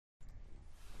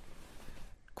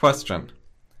Question.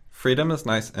 Freedom is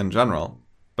nice in general,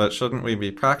 but shouldn't we be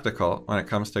practical when it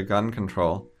comes to gun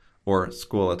control or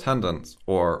school attendance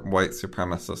or white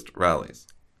supremacist rallies?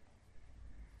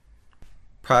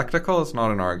 Practical is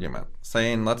not an argument.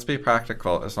 Saying let's be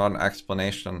practical is not an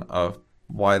explanation of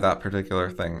why that particular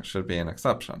thing should be an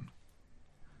exception.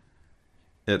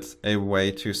 It's a way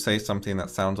to say something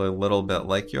that sounds a little bit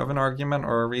like you have an argument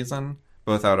or a reason,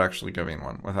 but without actually giving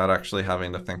one, without actually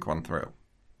having to think one through.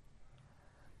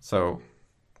 So,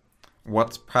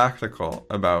 what's practical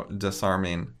about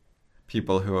disarming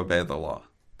people who obey the law?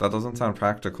 That doesn't sound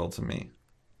practical to me.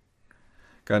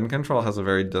 Gun control has a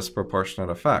very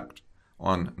disproportionate effect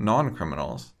on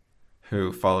non-criminals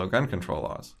who follow gun control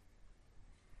laws.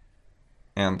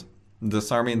 And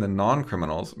disarming the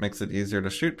non-criminals makes it easier to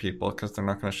shoot people because they're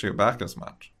not going to shoot back as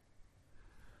much.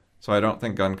 So I don't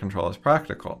think gun control is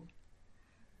practical.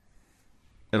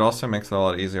 It also makes it a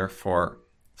lot easier for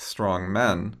strong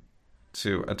men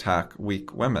to attack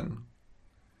weak women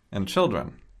and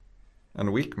children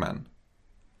and weak men.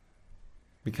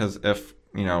 Because if,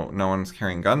 no one's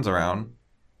carrying guns around,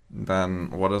 then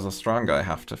what does a strong guy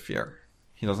have to fear?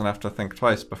 He doesn't have to think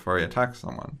twice before he attacks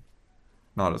someone.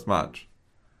 Not as much.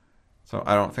 So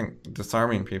I don't think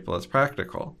disarming people is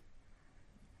practical.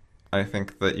 I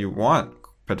think that you want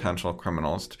potential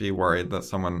criminals to be worried that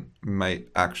someone might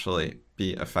actually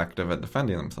be effective at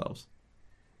defending themselves.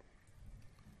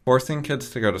 Forcing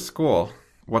kids to go to school,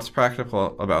 what's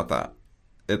practical about that?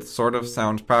 It sort of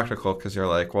sounds practical because you're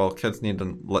like, well, kids need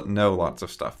to know lots of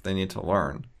stuff. They need to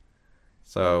learn.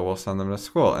 So we'll send them to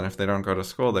school. And if they don't go to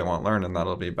school, they won't learn, and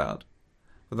that'll be bad.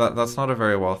 But that's not a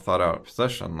very well thought out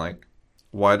position. Like,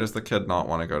 why does the kid not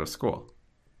want to go to school?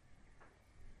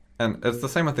 And it's the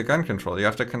same with the gun control. You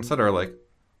have to consider,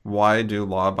 why do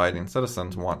law-abiding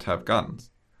citizens want to have guns?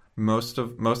 Most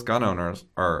gun owners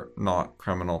are not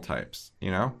criminal types, So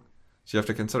you have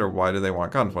to consider, why do they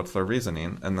want guns? What's their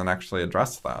reasoning? And then actually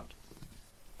address that.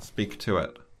 Speak to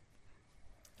it.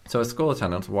 So as school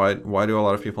attendants, why do a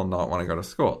lot of people not want to go to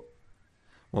school?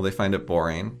 Well, they find it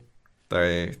boring.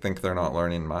 They think they're not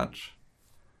learning much.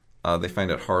 They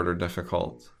find it hard or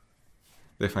difficult.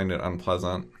 They find it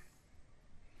unpleasant.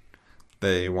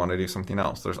 They want to do something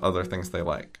else. There's other things they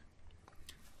like.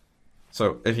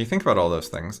 So if you think about all those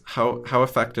things, how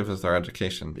effective is their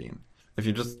education being? If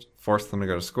you just force them to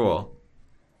go to school,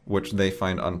 which they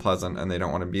find unpleasant and they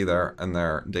don't want to be there, and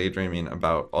they're daydreaming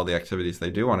about all the activities they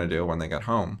do want to do when they get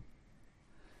home,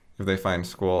 if they find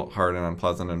school hard and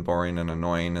unpleasant and boring and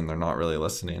annoying and they're not really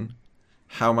listening,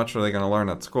 how much are they going to learn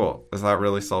at school? Is that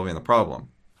really solving the problem?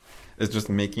 Is just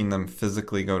making them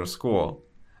physically go to school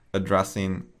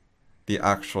addressing the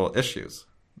actual issues?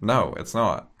 No, it's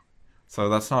not. So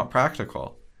that's not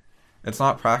practical. It's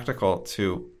not practical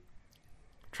to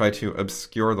try to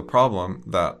obscure the problem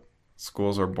that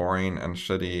schools are boring and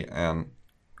shitty and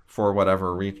for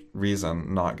whatever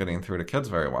reason not getting through to kids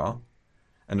very well,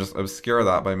 and just obscure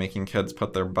that by making kids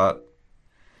put their butt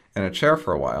in a chair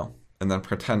for a while and then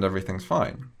pretend everything's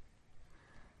fine.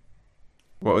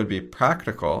 What would be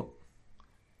practical,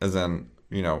 as in,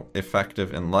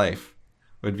 effective in life,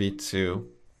 would be to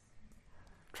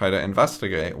try to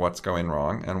investigate what's going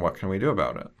wrong and what can we do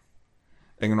about it.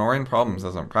 Ignoring problems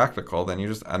isn't practical, then you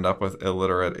just end up with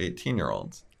illiterate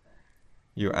 18-year-olds.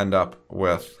 You end up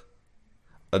with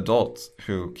adults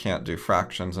who can't do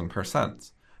fractions and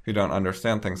percents, who don't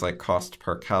understand things like cost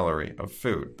per calorie of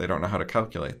food. They don't know how to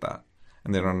calculate that,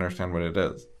 and they don't understand what it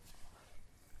is.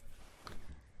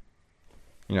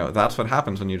 That's what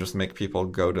happens when you just make people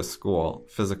go to school,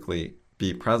 physically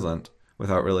be present,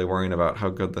 without really worrying about how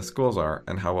good the schools are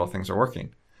and how well things are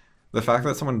working. The fact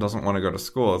that someone doesn't want to go to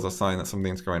school is a sign that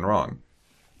something's going wrong.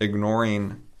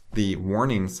 Ignoring the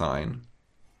warning sign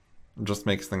just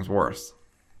makes things worse.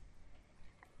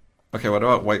 Okay, what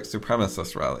about white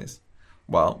supremacist rallies?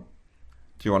 Well,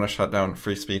 do you want to shut down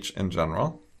free speech in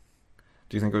general?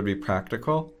 Do you think it would be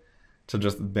practical to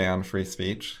just ban free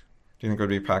speech? Do you think it would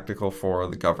be practical for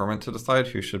the government to decide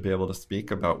who should be able to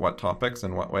speak about what topics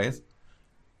in what ways?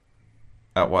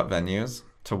 At what venues?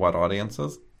 To what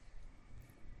audiences?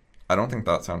 I don't think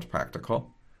that sounds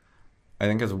practical. I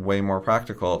think it's way more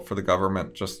practical for the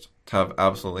government just to have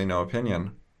absolutely no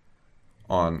opinion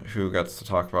on who gets to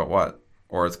talk about what,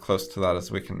 or as close to that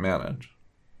as we can manage.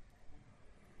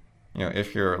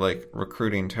 If you're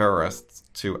recruiting terrorists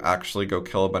to actually go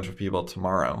kill a bunch of people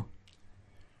tomorrow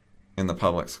in the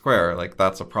public square,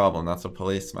 that's a problem. That's a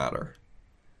police matter.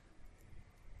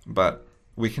 But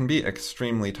we can be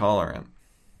extremely tolerant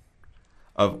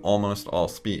of almost all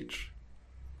speech.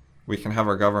 We can have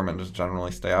our government just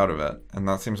generally stay out of it, and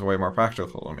that seems way more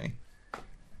practical to me.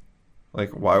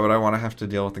 Like, why would I want to have to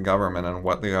deal with the government and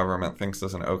what the government thinks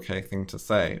is an okay thing to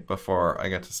say before I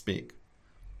get to speak?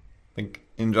 Like,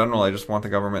 in general, I just want the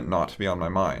government not to be on my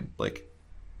mind. Like,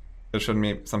 it shouldn't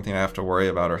be something I have to worry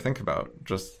about or think about.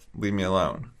 Just leave me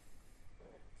alone.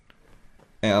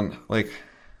 And, like,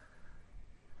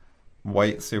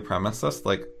 white supremacist,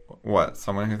 like, what?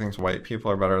 Someone who thinks white people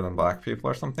are better than black people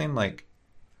or something? Like,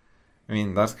 I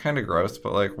mean, that's kind of gross,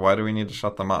 but, like, why do we need to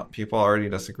shut them up? People already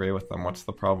disagree with them. What's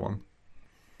the problem?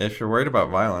 If you're worried about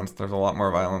violence, there's a lot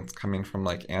more violence coming from,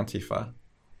 like, Antifa.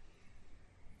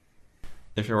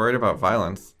 If you're worried about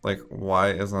violence, like, why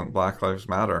isn't Black Lives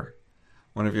Matter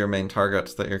one of your main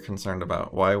targets that you're concerned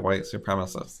about? Why white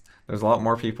supremacists? There's a lot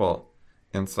more people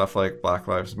in stuff like Black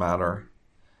Lives Matter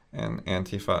and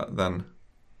Antifa than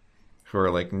who are,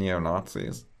 like,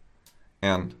 neo-Nazis.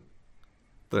 And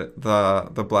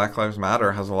the Black Lives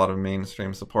Matter has a lot of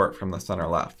mainstream support from the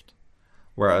center-left,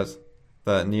 whereas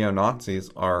the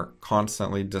neo-Nazis are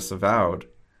constantly disavowed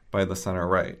by the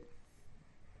center-right.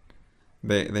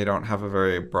 They don't have a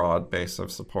very broad base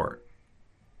of support.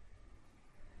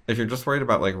 If you're just worried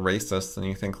about, like, racists and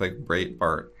you think, like,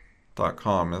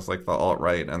 Breitbart.com is, like, the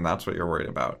alt-right and that's what you're worried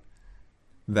about,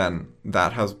 then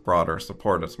that has broader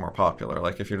support. It's more popular.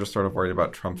 Like, if you're just sort of worried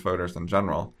about Trump voters in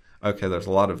general, okay, there's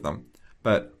a lot of them.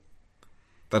 But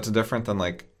that's different than,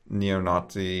 like,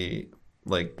 neo-Nazi,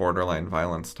 like, borderline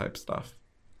violence type stuff.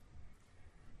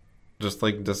 Just,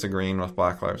 like, disagreeing with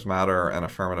Black Lives Matter and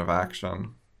affirmative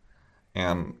action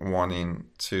and wanting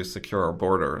to secure our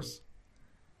borders.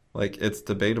 Like, it's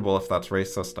debatable if that's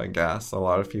racist, I guess. A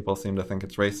lot of people seem to think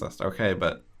it's racist. Okay,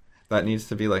 but that needs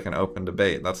to be, like, an open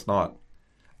debate. That's not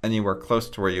anywhere close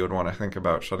to where you would want to think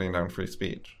about shutting down free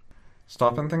speech.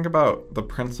 Stop and think about the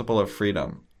principle of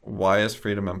freedom. Why is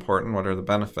freedom important? What are the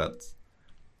benefits?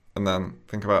 And then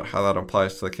think about how that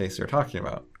applies to the case you're talking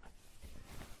about.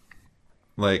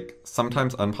 Like,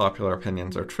 sometimes unpopular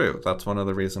opinions are true. That's one of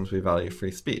the reasons we value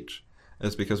free speech,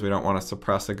 is because we don't want to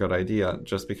suppress a good idea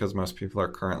just because most people are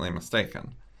currently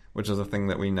mistaken, which is a thing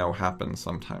that we know happens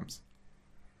sometimes.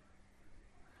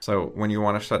 So when you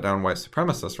want to shut down white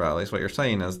supremacist rallies, what you're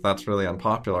saying is, that's really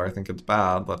unpopular, I think it's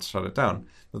bad, let's shut it down.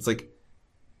 That's, like,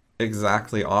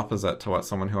 exactly opposite to what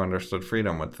someone who understood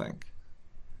freedom would think.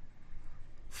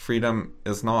 Freedom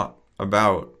is not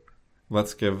about,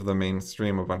 let's give the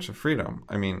mainstream a bunch of freedom.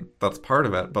 I mean, that's part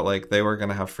of it, but, like, they were going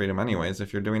to have freedom anyways.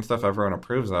 If you're doing stuff everyone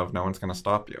approves of, no one's going to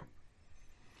stop you.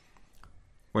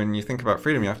 When you think about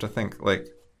freedom, you have to think, like,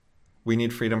 we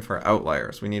need freedom for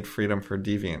outliers. We need freedom for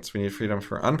deviants. We need freedom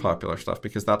for unpopular stuff,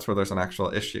 because that's where there's an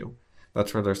actual issue.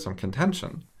 That's where there's some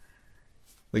contention.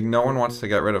 Like, no one wants to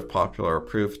get rid of popular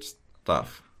approved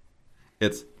stuff.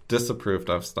 It's disapproved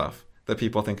of stuff that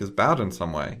people think is bad in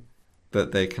some way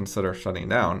that they consider shutting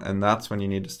down. And that's when you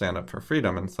need to stand up for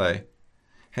freedom and say,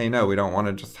 hey, no, we don't want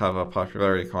to just have a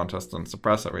popularity contest and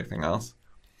suppress everything else.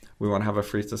 We want to have a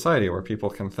free society where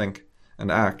people can think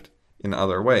and act in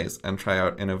other ways and try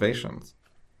out innovations.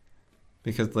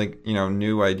 Because, like, you know,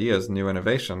 new ideas, new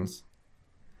innovations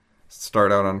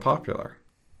start out unpopular.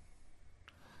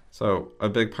 So a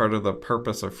big part of the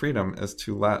purpose of freedom is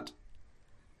to let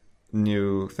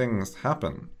new things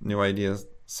happen, new ideas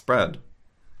spread.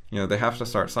 You know, they have to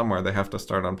start somewhere. They have to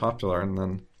start unpopular, and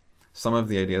then some of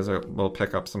the ideas will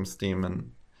pick up some steam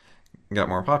and get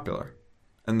more popular.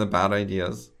 And the bad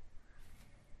ideas,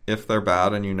 if they're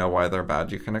bad and you know why they're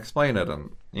bad, you can explain it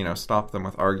and, you know, stop them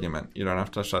with argument. You don't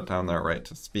have to shut down their right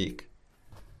to speak.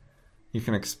 You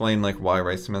can explain, like, why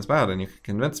racism is bad, and you can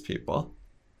convince people.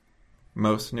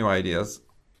 Most new ideas,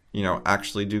 you know,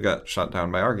 actually do get shut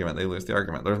down by argument. They lose the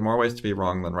argument. There's more ways to be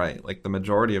wrong than right. Like, the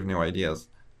majority of new ideas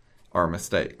are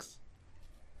mistakes.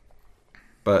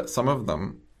 But some of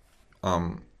them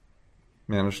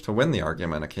manage to win the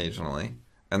argument occasionally,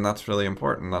 and that's really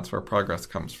important. That's where progress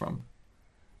comes from.